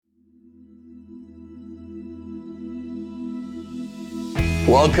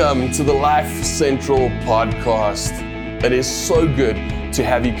Welcome to the Life Central podcast. It is so good to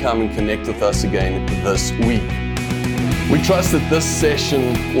have you come and connect with us again this week. We trust that this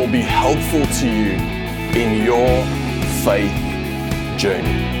session will be helpful to you in your faith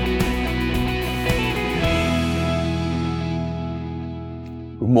journey.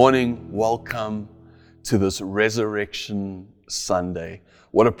 Good morning. Welcome to this Resurrection Sunday.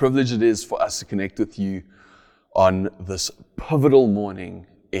 What a privilege it is for us to connect with you on this pivotal morning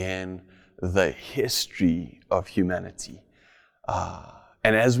in the history of humanity.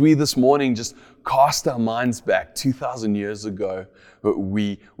 And as we this morning just cast our minds back 2,000 years ago,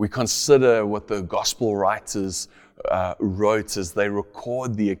 we consider what the gospel writers wrote as they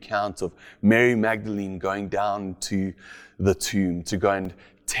record the account of Mary Magdalene going down to the tomb to go and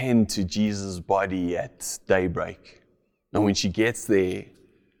tend to Jesus' body at daybreak. And when she gets there,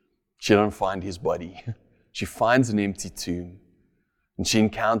 she doesn't find his body. She finds an empty tomb, and she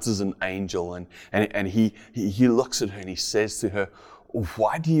encounters an angel, and he looks at her and he says to her,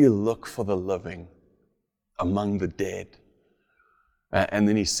 "Why do you look for the living among the dead?" And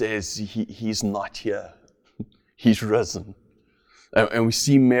then he says, he's not here. He's risen. And we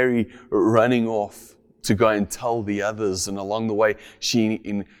see Mary running off to go and tell the others, and along the way, she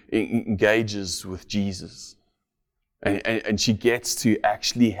engages with Jesus. And she gets to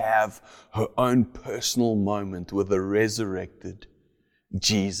actually have her own personal moment with the resurrected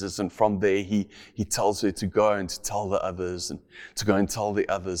Jesus. And from there, he tells her to go and to tell the others, and to go and tell the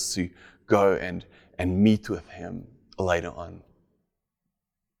others to go and meet with him later on.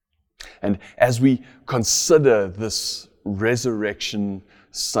 And as we consider this Resurrection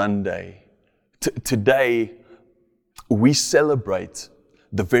Sunday, today we celebrate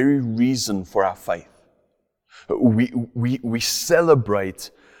the very reason for our faith. We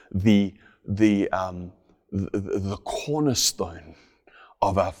celebrate the cornerstone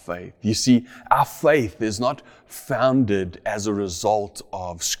of our faith. You see, our faith is not founded as a result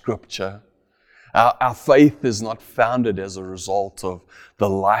of Scripture. Our faith is not founded as a result of the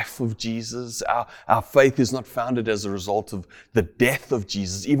life of Jesus. Our faith is not founded as a result of the death of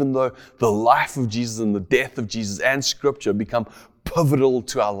Jesus, even though the life of Jesus and the death of Jesus and Scripture become pivotal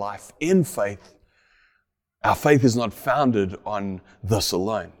to our life in faith. Our faith is not founded on this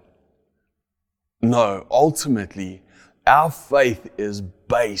alone. No, ultimately, our faith is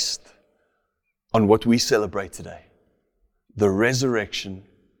based on what we celebrate today, the resurrection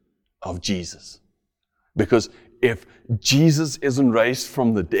of Jesus. Because if Jesus isn't raised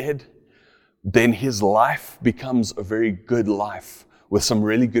from the dead, then his life becomes a very good life with some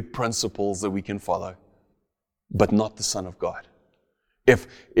really good principles that we can follow, but not the Son of God.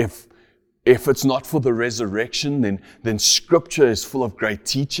 If it's not for the resurrection, then Scripture is full of great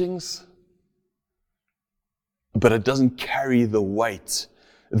teachings, but it doesn't carry the weight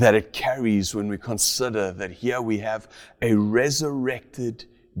that it carries when we consider that here we have a resurrected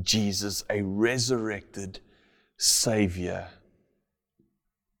Jesus, a resurrected Savior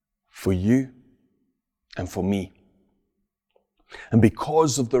for you and for me. And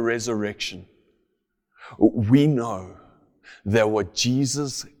because of the resurrection, we know that what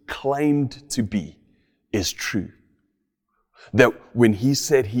Jesus claimed to be is true. That when he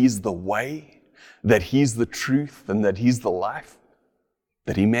said he's the way, that he's the truth, and that he's the life,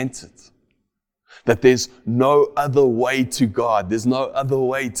 that he meant it. That there's no other way to God, there's no other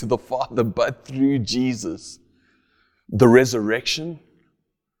way to the Father but through Jesus. The resurrection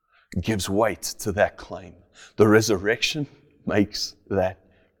gives weight to that claim. The resurrection makes that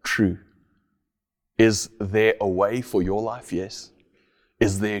true. Is there a way for your life? Yes.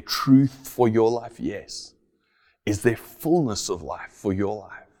 Is there truth for your life? Yes. Is there fullness of life for your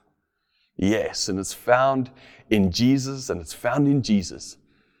life? Yes. And it's found in Jesus, and it's found in Jesus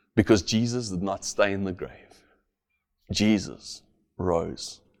because Jesus did not stay in the grave. Jesus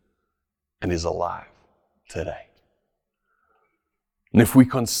rose and is alive today. And if we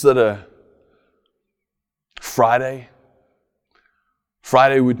consider Friday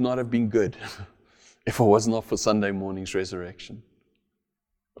would not have been good if it was not for Sunday morning's resurrection.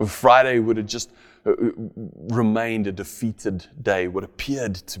 Friday would have just remained a defeated day, what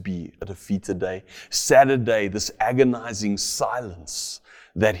appeared to be a defeated day. Saturday, this agonizing silence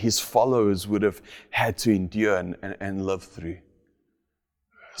that his followers would have had to endure and live through.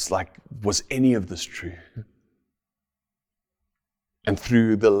 It's like, was any of this true? And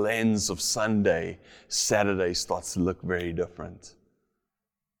through the lens of Sunday, Saturday starts to look very different.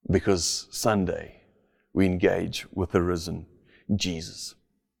 Because Sunday, we engage with the risen Jesus.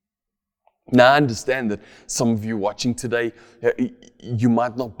 Now, I understand that some of you watching today, you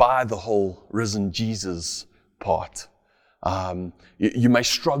might not buy the whole risen Jesus part. You may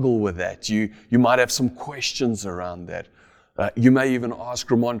struggle with that. You might have some questions around that. You may even ask,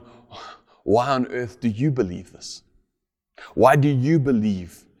 Ramon, why on earth do you believe this? Why do you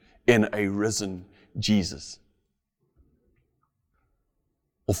believe in a risen Jesus?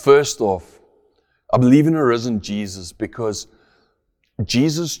 Well, first off, I believe in a risen Jesus because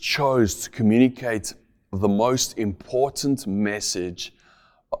Jesus chose to communicate the most important message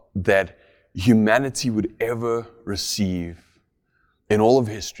that humanity would ever receive in all of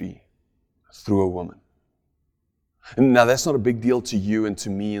history through a woman. And now that's not a big deal to you and to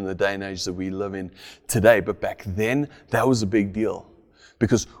me in the day and age that we live in today, but back then that was a big deal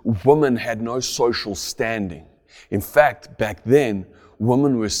because women had no social standing. In fact, back then,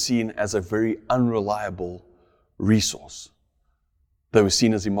 women were seen as a very unreliable resource. They were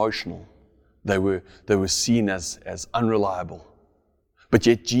seen as emotional. They were seen as unreliable. But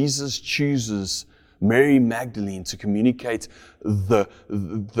yet Jesus chooses Mary Magdalene to communicate the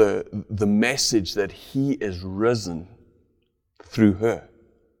message that he is risen through her.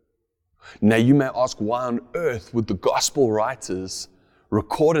 Now you may ask, why on earth would the gospel writers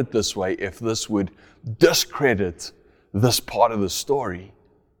record it this way if this would discredit this part of the story?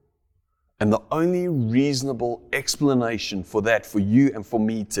 And the only reasonable explanation for that, for you and for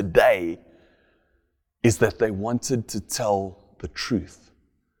me today, is that they wanted to tell the truth.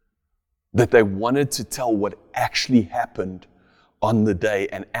 That they wanted to tell what actually happened on the day.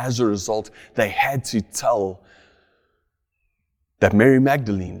 And as a result, they had to tell that Mary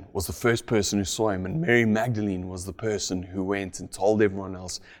Magdalene was the first person who saw him. And Mary Magdalene was the person who went and told everyone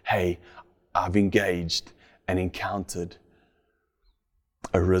else, hey, I've engaged and encountered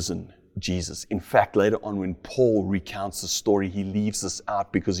a risen Jesus. In fact, later on when Paul recounts the story, he leaves this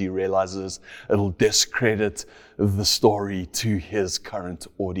out because he realizes it'll discredit the story to his current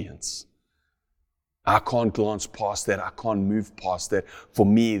audience. I can't glance past that. I can't move past that. For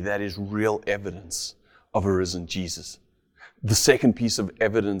me, that is real evidence of a risen Jesus. The second piece of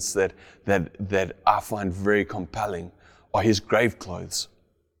evidence that I find very compelling are his grave clothes.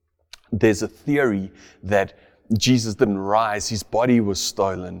 There's a theory that Jesus didn't rise, his body was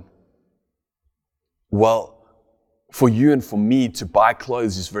stolen. Well, for you and for me to buy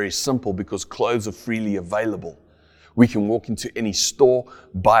clothes is very simple because clothes are freely available. We can walk into any store,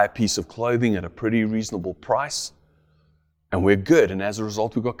 buy a piece of clothing at a pretty reasonable price, and we're good. And as a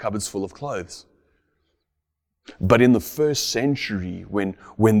result, we've got cupboards full of clothes. But in the first century, when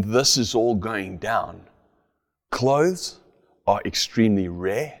this is all going down, clothes are extremely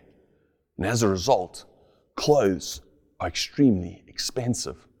rare. And as a result, clothes are extremely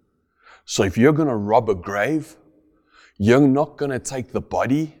expensive. So if you're going to rob a grave, you're not going to take the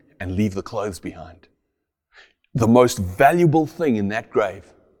body and leave the clothes behind. The most valuable thing in that grave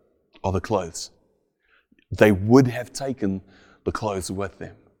are the clothes. They would have taken the clothes with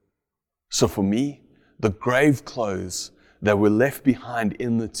them. So for me, the grave clothes that were left behind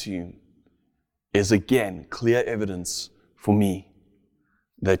in the tomb is again clear evidence for me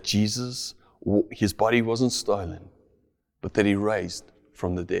that Jesus, his body wasn't stolen, but that he raised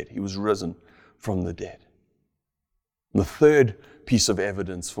from the dead. He was risen from the dead. The third piece of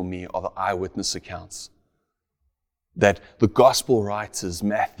evidence for me are the eyewitness accounts. That the gospel writers,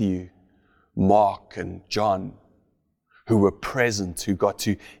 Matthew, Mark, and John, who were present, who got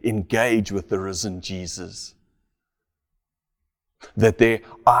to engage with the risen Jesus, that their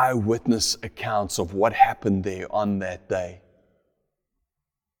eyewitness accounts of what happened there on that day,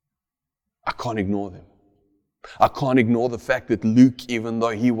 I can't ignore them. I can't ignore the fact that Luke, even though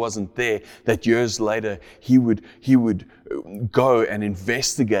he wasn't there, that years later he would go and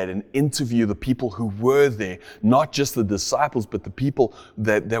investigate and interview the people who were there, not just the disciples, but the people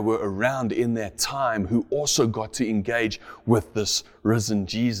that were around in that time who also got to engage with this risen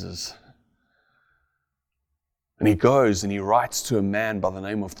Jesus. And he goes and he writes to a man by the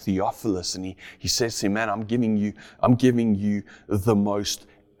name of Theophilus, and he says to him, man, I'm giving you the most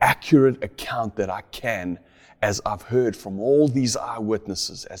accurate account that I can, as I've heard from all these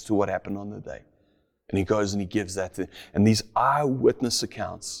eyewitnesses as to what happened on the day. And he goes and he gives that to them. And these eyewitness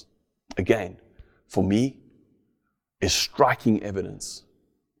accounts, again, for me, is striking evidence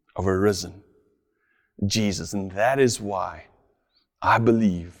of a risen Jesus. And that is why I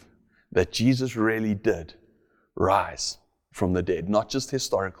believe that Jesus really did rise from the dead. Not just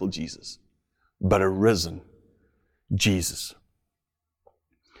historical Jesus, but a risen Jesus.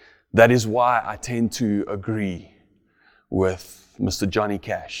 That is why I tend to agree with Mr. Johnny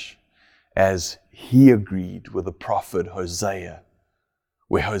Cash as he agreed with the prophet Hosea,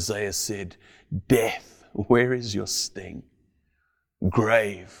 where Hosea said, death, where is your sting?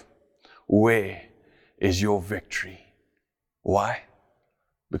 Grave, where is your victory? Why?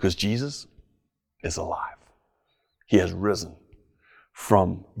 Because Jesus is alive. He has risen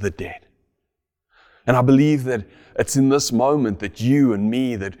from the dead. And I believe that it's in this moment that you and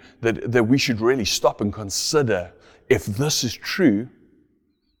me, that we should really stop and consider, if this is true,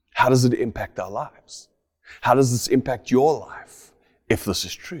 how does it impact our lives? How does this impact your life if this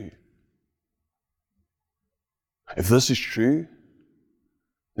is true? If this is true,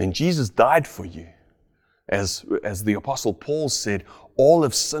 then Jesus died for you. As the Apostle Paul said, all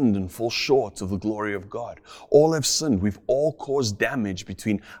have sinned and fall short of the glory of God. All have sinned. We've all caused damage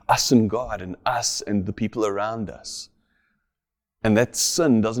between us and God and us and the people around us. And that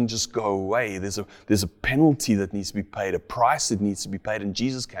sin doesn't just go away. There's a penalty that needs to be paid, a price that needs to be paid, and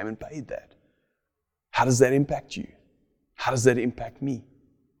Jesus came and paid that. How does that impact you? How does that impact me?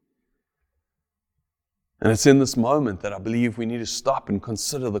 And it's in this moment that I believe we need to stop and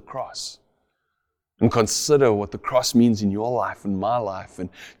consider the cross. And consider what the cross means in your life and my life. And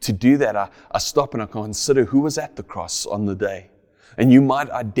to do that, I stop and I consider who was at the cross on the day. And you might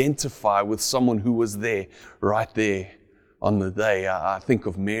identify with someone who was there, right there on the day. I think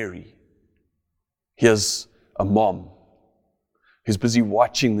of Mary. Here's a mom who's busy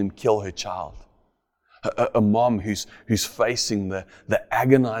watching them kill her child. A mom who's facing the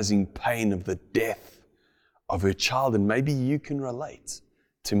agonizing pain of the death of her child. And maybe you can relate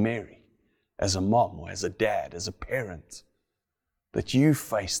to Mary. As a mom or as a dad, as a parent, that you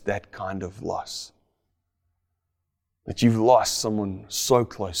faced that kind of loss. That you've lost someone so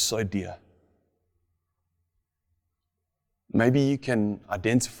close, so dear. Maybe you can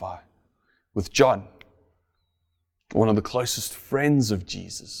identify with John, one of the closest friends of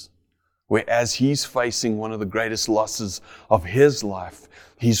Jesus, where as he's facing one of the greatest losses of his life,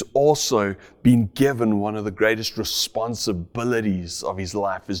 he's also been given one of the greatest responsibilities of his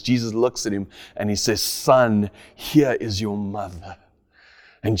life. As Jesus looks at him and he says, "Son, here is your mother."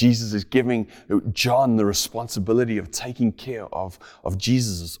 And Jesus is giving John the responsibility of taking care of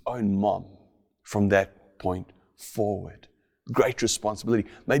Jesus' own mom from that point forward. Great responsibility.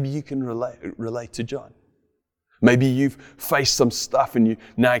 Maybe you can relate to John. Maybe you've faced some stuff and you're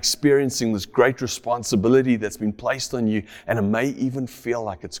now experiencing this great responsibility that's been placed on you, and it may even feel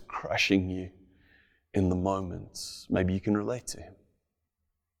like it's crushing you in the moment. Maybe you can relate to him.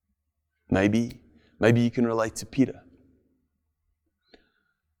 Maybe you can relate to Peter,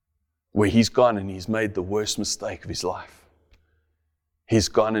 where he's gone and he's made the worst mistake of his life. He's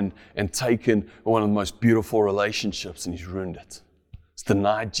gone and taken one of the most beautiful relationships and he's ruined it. He's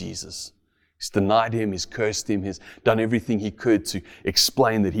denied Jesus. He's denied him, he's cursed him, he's done everything he could to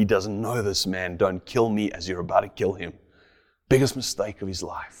explain that he doesn't know this man. Don't kill me as you're about to kill him. Biggest mistake of his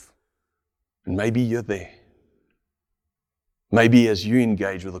life. And maybe you're there. Maybe as you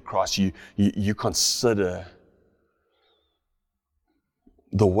engage with the cross, you consider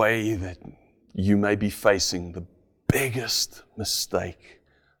the way that you may be facing the biggest mistake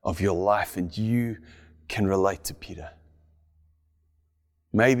of your life, and you can relate to Peter.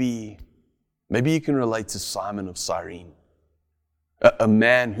 Maybe you can relate to Simon of Cyrene, a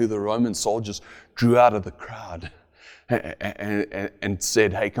man who the Roman soldiers drew out of the crowd and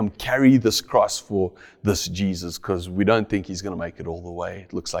said, "Hey, come carry this cross for this Jesus, because we don't think he's going to make it all the way.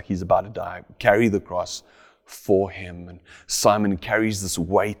 It looks like he's about to die. Carry the cross for him." And Simon carries this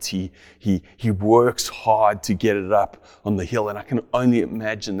weight. He works hard to get it up on the hill. And I can only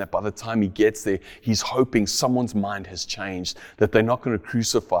imagine that by the time he gets there, he's hoping someone's mind has changed, that they're not going to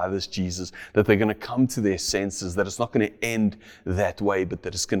crucify this Jesus, that they're going to come to their senses, that it's not going to end that way, but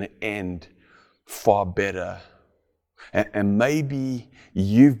that it's going to end far better. And maybe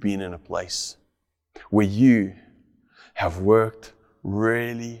you've been in a place where you have worked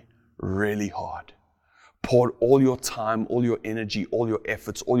really, really hard. Poured all your time, all your energy, all your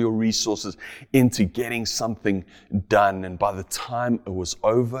efforts, all your resources into getting something done. And by the time it was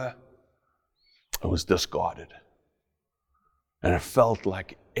over, it was discarded. And it felt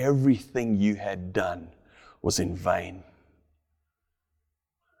like everything you had done was in vain.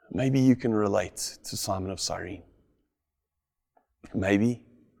 Maybe you can relate to Simon of Cyrene. Maybe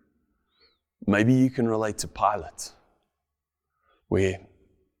you can relate to Pilate, where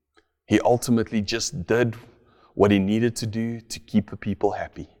he ultimately just did what he needed to do to keep the people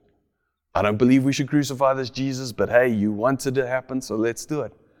happy. I don't believe we should crucify this Jesus, but hey, you wanted it to happen, so let's do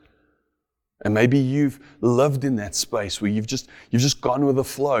it. And maybe you've lived in that space where you've just gone with the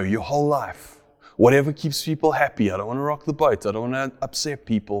flow your whole life. Whatever keeps people happy. I don't want to rock the boat. I don't want to upset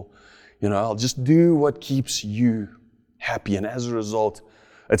people. I'll just do what keeps you happy. And as a result,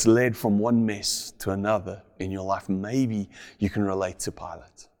 it's led from one mess to another in your life. Maybe you can relate to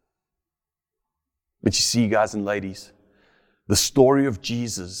Pilate. But you see, guys and ladies, The story of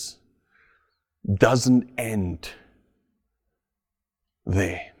Jesus doesn't end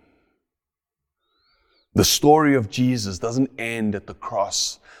there. The story of Jesus doesn't end at the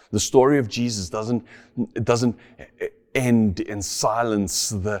cross. The story of Jesus doesn't end in silence.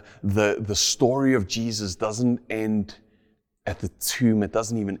 The story of Jesus doesn't end at the tomb. It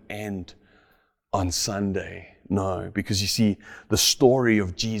doesn't even end on Sunday. No, because you see, the story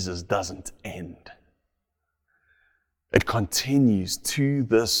of Jesus doesn't end. It continues to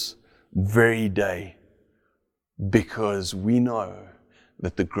this very day, because we know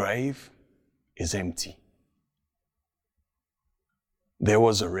that the grave is empty. There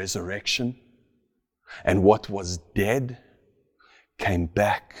was a resurrection, and what was dead came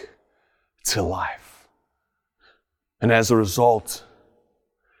back to life. And as a result,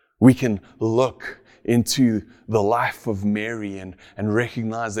 we can look into the life of Mary and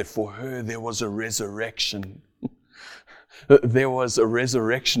recognize that for her there was a resurrection. There was a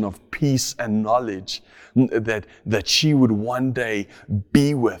resurrection of peace and knowledge that she would one day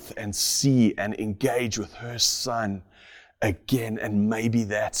be with and see and engage with her son again. And maybe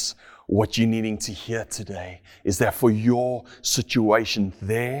that's what you're needing to hear today, is that for your situation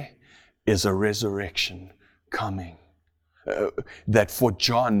there is a resurrection coming. That for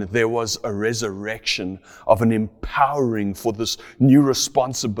John, there was a resurrection of an empowering for this new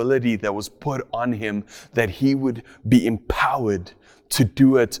responsibility that was put on him, that he would be empowered to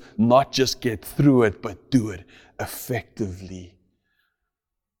do it, not just get through it, but do it effectively.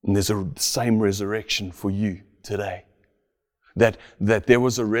 And there's a same resurrection for you today. That there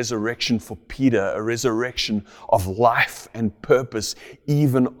was a resurrection for Peter, a resurrection of life and purpose,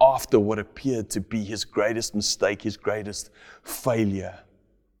 even after what appeared to be his greatest mistake, his greatest failure.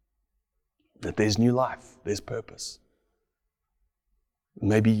 That there's new life, there's purpose.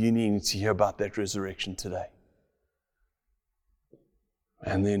 Maybe you need to hear about that resurrection today.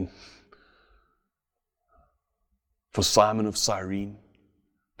 And then for Simon of Cyrene,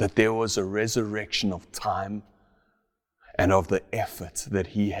 that there was a resurrection of time and of the effort that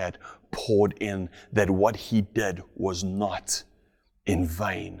he had poured in, that what he did was not in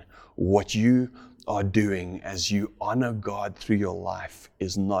vain. What you are doing as you honor God through your life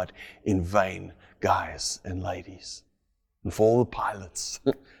is not in vain, guys and ladies. And for all the pilots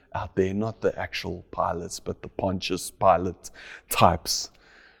out there, not the actual pilots, but the Pontius Pilate types,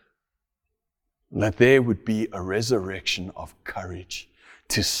 that there would be a resurrection of courage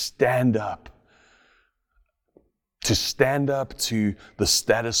to stand up to the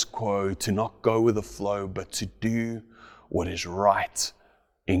status quo, to not go with the flow, but to do what is right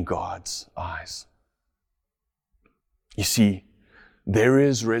in God's eyes. You see, there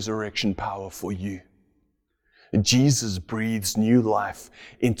is resurrection power for you. Jesus breathes new life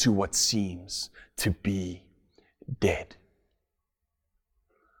into what seems to be dead.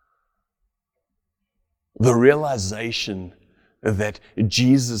 The realization that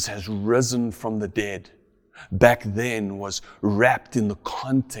Jesus has risen from the dead back then was wrapped in the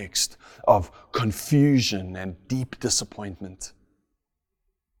context of confusion and deep disappointment.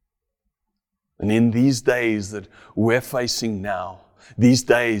 And in these days that we're facing now, these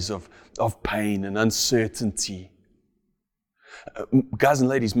days of pain and uncertainty, guys and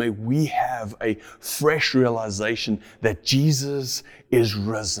ladies, may we have a fresh realization that Jesus is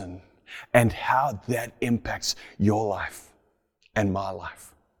risen and how that impacts your life and my life.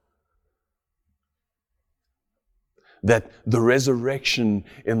 That the resurrection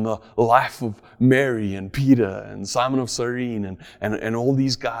in the life of Mary and Peter and Simon of Cyrene and all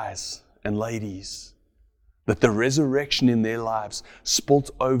these guys and ladies, that the resurrection in their lives spilt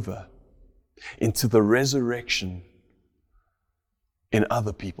over into the resurrection in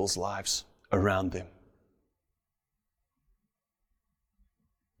other people's lives around them.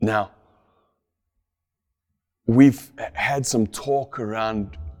 Now, we've had some talk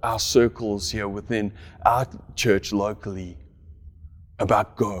around our circles here within our church locally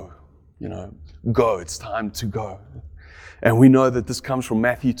about go. Go, it's time to go. And we know that this comes from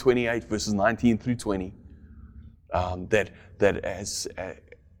Matthew 28, verses 19 through 20. That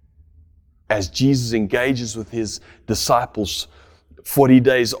as Jesus engages with his disciples 40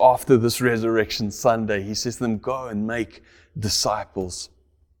 days after this Resurrection Sunday, he says to them, go and make disciples.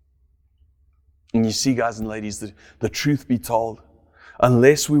 And you see, guys and ladies, the truth be told,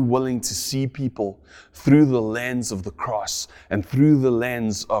 unless we're willing to see people through the lens of the cross and through the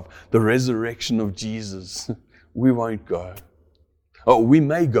lens of the resurrection of Jesus, we won't go. Oh, we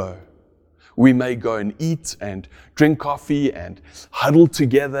may go. We may go and eat and drink coffee and huddle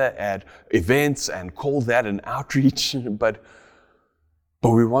together at events and call that an outreach, but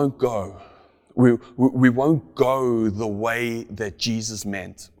we won't go. We won't go the way that Jesus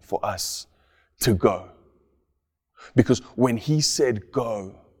meant for us to go. Because when he said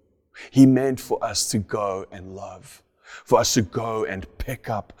go, he meant for us to go and love, for us to go and pick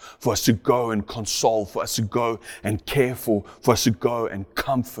up, for us to go and console, for us to go and care for us to go and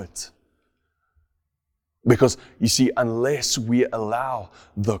comfort. Because you see, unless we allow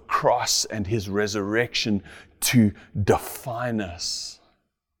the cross and his resurrection to define us,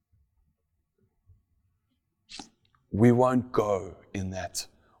 we won't go in that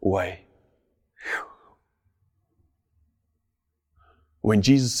way. When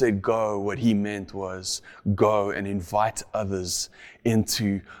Jesus said go, what he meant was go and invite others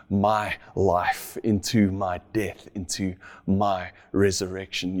into my life, into my death, into my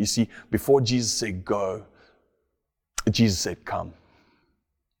resurrection. You see, before Jesus said go, Jesus said come.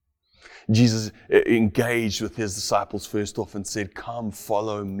 Jesus engaged with his disciples first off and said, come,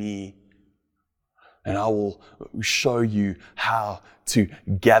 follow me, and I will show you how to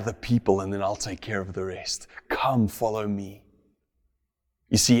gather people, and then I'll take care of the rest. Come, follow me.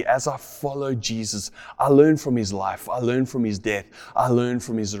 You see, as I follow Jesus, I learn from his life, I learn from his death, I learn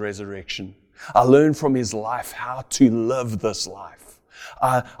from his resurrection. I learn from his life how to live this life.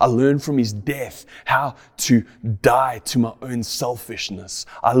 I learn from his death how to die to my own selfishness.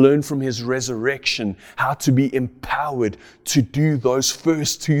 I learn from his resurrection how to be empowered to do those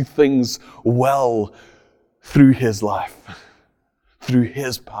first two things well through his life, through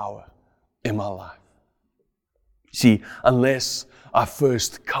his power in my life. See, unless I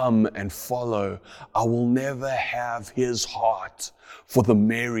first come and follow, I will never have his heart for the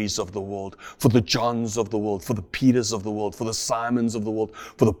Marys of the world, for the Johns of the world, for the Peters of the world, for the Simons of the world,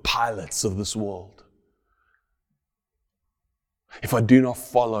 for the Pilates of this world. If I do not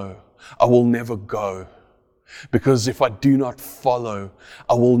follow, I will never go. Because if I do not follow,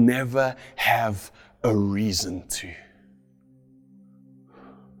 I will never have a reason to.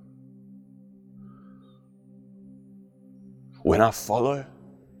 When I follow,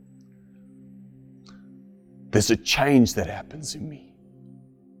 there's a change that happens in me.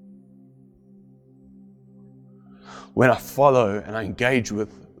 When I follow and I engage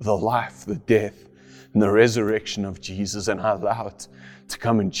with the life, the death, and the resurrection of Jesus, and I allow it to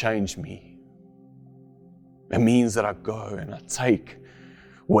come and change me, it means that I go and I take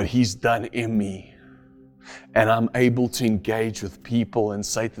what he's done in me, and I'm able to engage with people and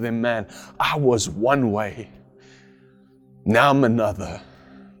say to them, man, I was one way, now I'm another.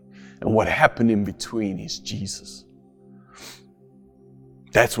 And what happened in between is Jesus.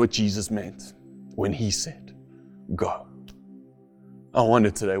 That's what Jesus meant when he said, go. I wonder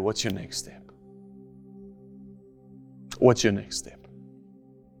today, what's your next step? What's your next step?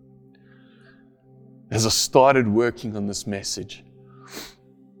 As I started working on this message,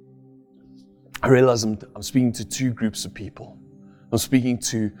 I realized I'm speaking to two groups of people. I'm speaking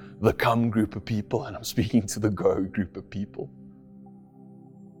to the come group of people, and I'm speaking to the go group of people.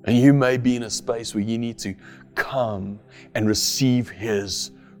 And you may be in a space where you need to come and receive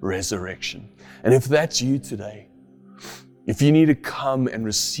his resurrection. And if that's you today, if you need to come and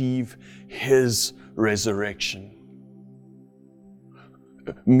receive his resurrection,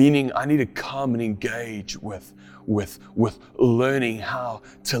 meaning I need to come and engage with learning how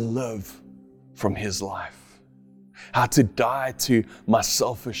to live from his life, how to die to my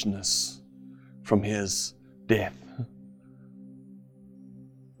selfishness from his death.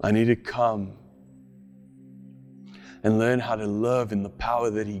 I need to come and learn how to live in the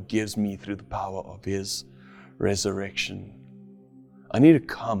power that he gives me through the power of his resurrection. I need to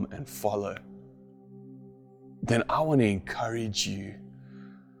come and follow. Then I want to encourage you.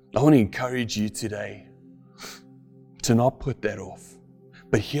 I want to encourage you today to not put that off.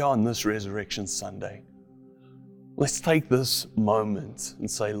 But here on this Resurrection Sunday, let's take this moment and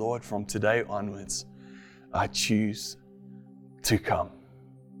say, Lord, from today onwards, I choose to come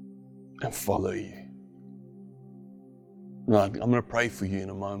and follow you. Now, I'm going to pray for you in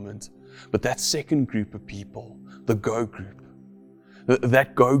a moment. But that second group of people, the go group,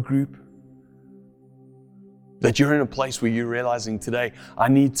 that go group, that you're in a place where you're realizing today, I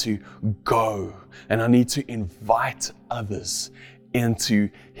need to go and I need to invite others into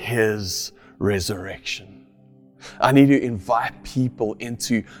his resurrection. I need to invite people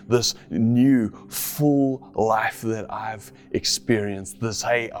into this new, full life that I've experienced. This,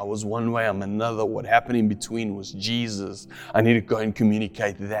 hey, I was one way, I'm another. What happened in between was Jesus. I need to go and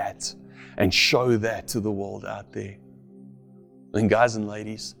communicate that and show that to the world out there. And guys and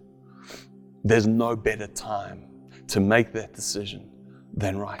ladies, there's no better time to make that decision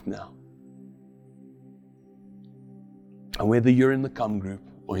than right now. And whether you're in the come group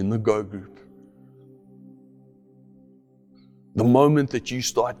or in the go group, The moment that you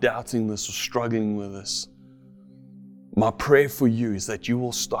start doubting this or struggling with this, my prayer for you is that you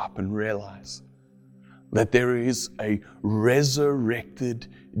will stop and realize that there is a resurrected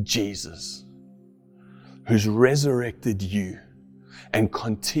Jesus who's resurrected you and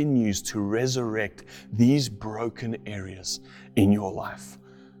continues to resurrect these broken areas in your life.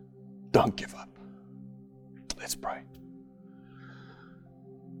 Don't give up. Let's pray.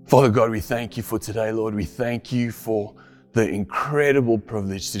 Father God, we thank you for today, Lord. We thank you for the incredible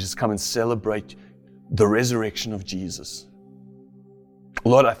privilege to just come and celebrate the resurrection of Jesus.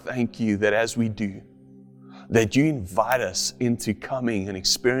 Lord, I thank you that as we do, that you invite us into coming and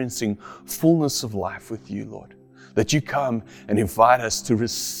experiencing fullness of life with you, Lord. That you come and invite us to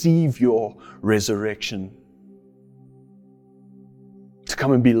receive your resurrection, to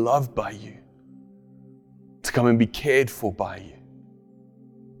come and be loved by you, to come and be cared for by you,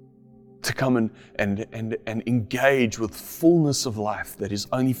 to come and engage with fullness of life that is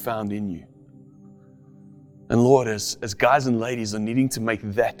only found in you. And Lord, as guys and ladies are needing to make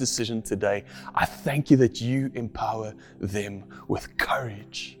that decision today, I thank you that you empower them with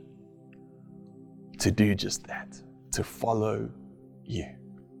courage to do just that, to follow you.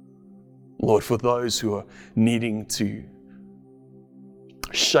 Lord, for those who are needing to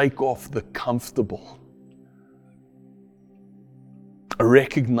shake off the comfortable,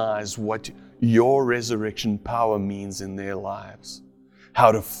 recognize what your resurrection power means in their lives, how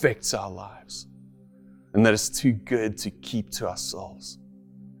it affects our lives, and that it's too good to keep to ourselves.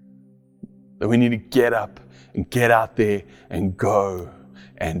 That we need to get up and get out there and go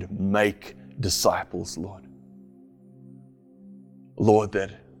and make disciples, Lord. Lord,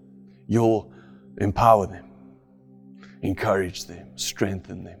 that you'll empower them, encourage them,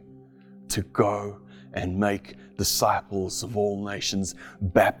 strengthen them to go and make disciples of all nations,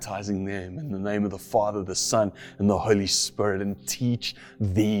 baptizing them in the name of the Father, the Son, and the Holy Spirit, and teach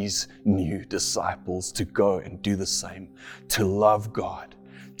these new disciples to go and do the same, to love God,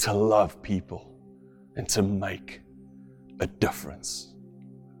 to love people, and to make a difference.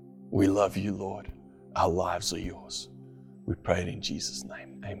 We love you, Lord. Our lives are yours. We pray it in Jesus'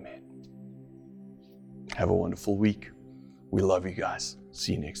 name. Amen. Have a wonderful week. We love you guys.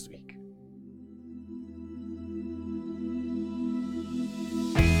 See you next week.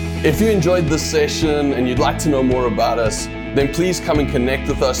 If you enjoyed this session and you'd like to know more about us, then please come and connect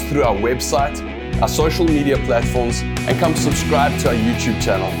with us through our website, our social media platforms, and come subscribe to our YouTube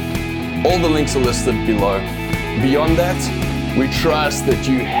channel. All the links are listed below. Beyond that, we trust that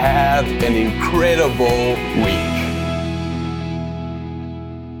you have an incredible week.